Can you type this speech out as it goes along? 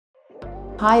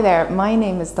Hi there, my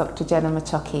name is Dr Jenna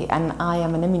Macciochi and I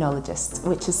am an immunologist,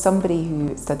 which is somebody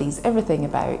who studies everything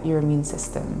about your immune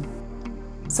system.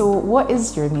 So what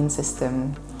is your immune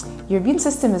system? Your immune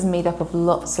system is made up of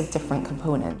lots of different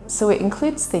components. So it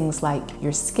includes things like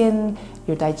your skin,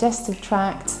 your digestive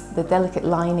tract, the delicate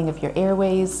lining of your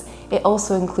airways. It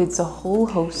also includes a whole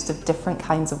host of different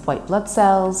kinds of white blood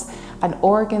cells and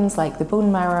organs like the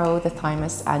bone marrow, the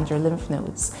thymus and your lymph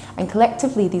nodes. And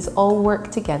collectively these all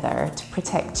work together to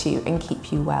protect you and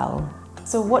keep you well.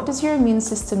 So what does your immune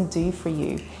system do for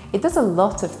you? It does a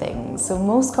lot of things. So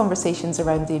most conversations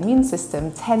around the immune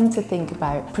system tend to think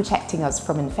about protecting us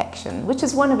from infection, which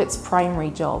is one of its primary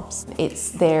jobs.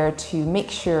 It's there to make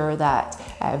sure that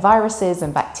viruses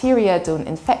and bacteria don't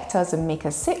infect us and make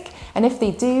us sick. And if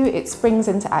they do, it springs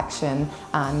into action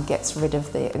and gets rid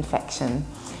of the infection.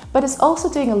 But it's also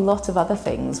doing a lot of other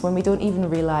things when we don't even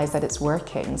realise that it's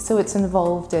working. So it's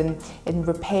involved in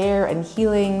repair and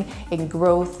healing, in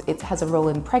growth, it has a role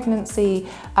in pregnancy,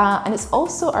 and it's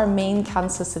also our main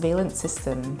cancer surveillance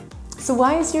system. So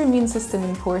why is your immune system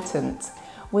important?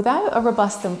 Without a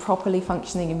robust and properly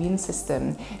functioning immune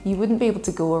system, you wouldn't be able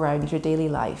to go around your daily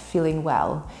life feeling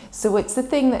well. So it's the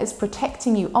thing that is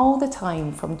protecting you all the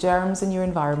time from germs in your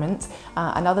environment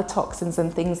and other toxins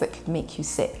and things that could make you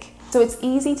sick. So it's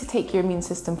easy to take your immune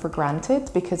system for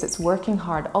granted because it's working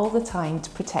hard all the time to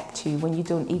protect you when you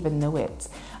don't even know it.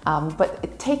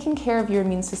 But taking care of your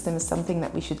immune system is something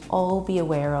that we should all be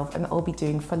aware of and all be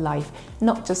doing for life,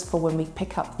 not just for when we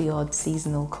pick up the odd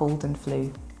seasonal cold and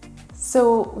flu.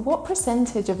 So what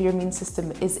percentage of your immune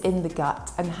system is in the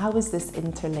gut and how is this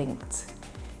interlinked?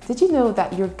 Did you know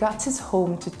that your gut is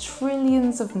home to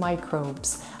trillions of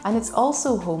microbes and it's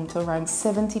also home to around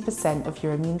 70% of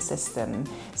your immune system?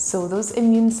 So those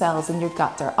immune cells in your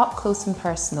gut are up close and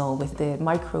personal with the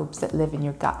microbes that live in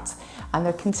your gut and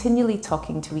they're continually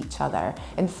talking to each other.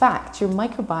 In fact, your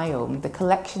microbiome, the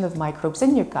collection of microbes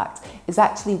in your gut, is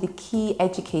actually the key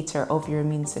educator of your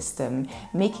immune system,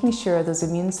 making sure those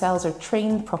immune cells are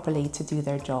trained properly to do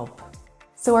their job.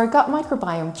 So our gut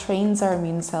microbiome trains our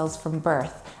immune cells from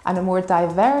birth, and a more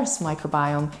diverse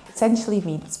microbiome essentially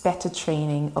means better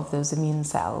training of those immune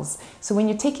cells. So when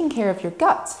you're taking care of your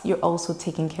gut, you're also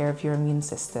taking care of your immune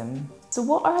system. So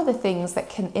what are the things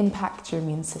that can impact your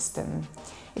immune system?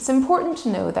 It's important to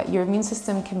know that your immune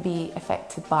system can be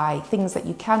affected by things that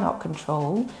you cannot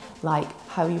control, like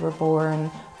how you were born,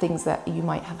 things that you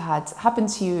might have had happen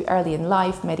to you early in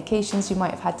life, medications you might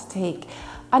have had to take.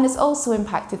 And it's also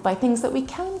impacted by things that we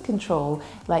can control,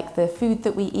 like the food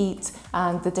that we eat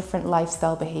and the different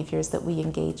lifestyle behaviours that we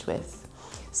engage with.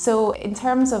 So in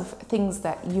terms of things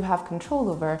that you have control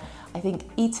over, I think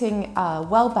eating a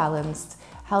well-balanced,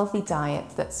 healthy diet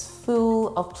that's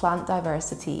full of plant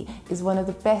diversity is one of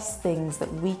the best things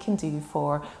that we can do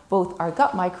for both our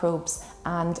gut microbes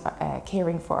and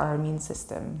caring for our immune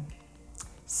system.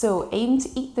 So aim to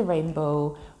eat the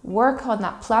rainbow, work on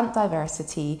that plant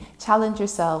diversity, challenge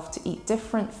yourself to eat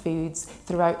different foods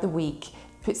throughout the week,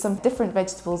 put some different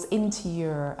vegetables into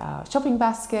your shopping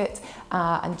basket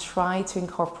and try to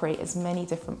incorporate as many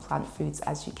different plant foods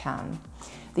as you can.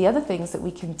 The other things that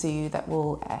we can do that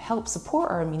will help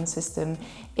support our immune system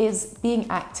is being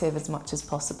active as much as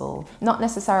possible. Not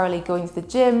necessarily going to the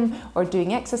gym or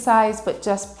doing exercise, but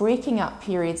just breaking up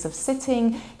periods of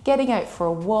sitting, getting out for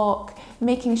a walk,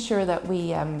 making sure that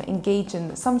we engage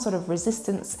in some sort of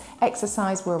resistance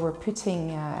exercise where we're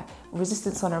putting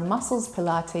resistance on our muscles,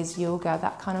 Pilates, yoga,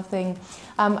 that kind of thing.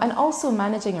 And also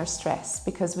managing our stress,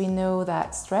 because we know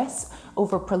that stress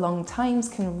over prolonged times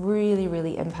can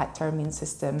really impact our immune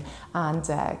system and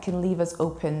can leave us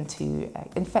open to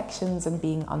infections and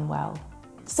being unwell.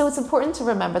 So it's important to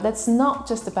remember that it's not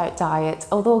just about diet,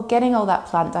 although getting all that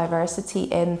plant diversity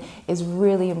in is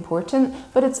really important,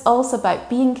 but it's also about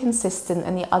being consistent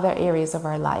in the other areas of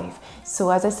our life. So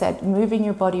as I said, moving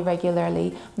your body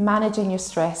regularly, managing your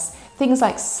stress, things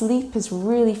like sleep is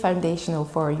really foundational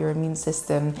for your immune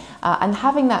system, and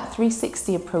having that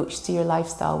 360 approach to your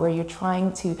lifestyle where you're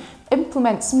trying to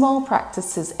implement small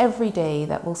practices every day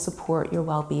that will support your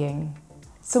well-being.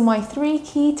 So my 3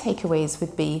 key takeaways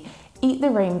would be: eat the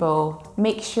rainbow,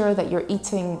 make sure that you're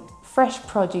eating fresh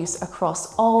produce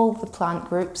across all the plant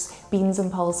groups, beans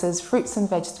and pulses, fruits and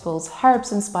vegetables,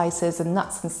 herbs and spices, and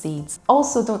nuts and seeds.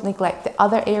 Also, don't neglect the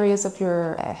other areas of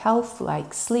your health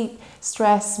like sleep,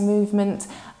 stress, movement.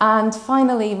 And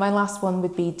finally, my last one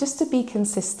would be just to be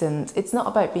consistent. It's not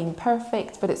about being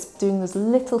perfect, but it's doing those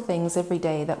little things every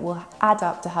day that will add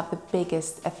up to have the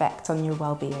biggest effect on your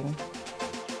well-being.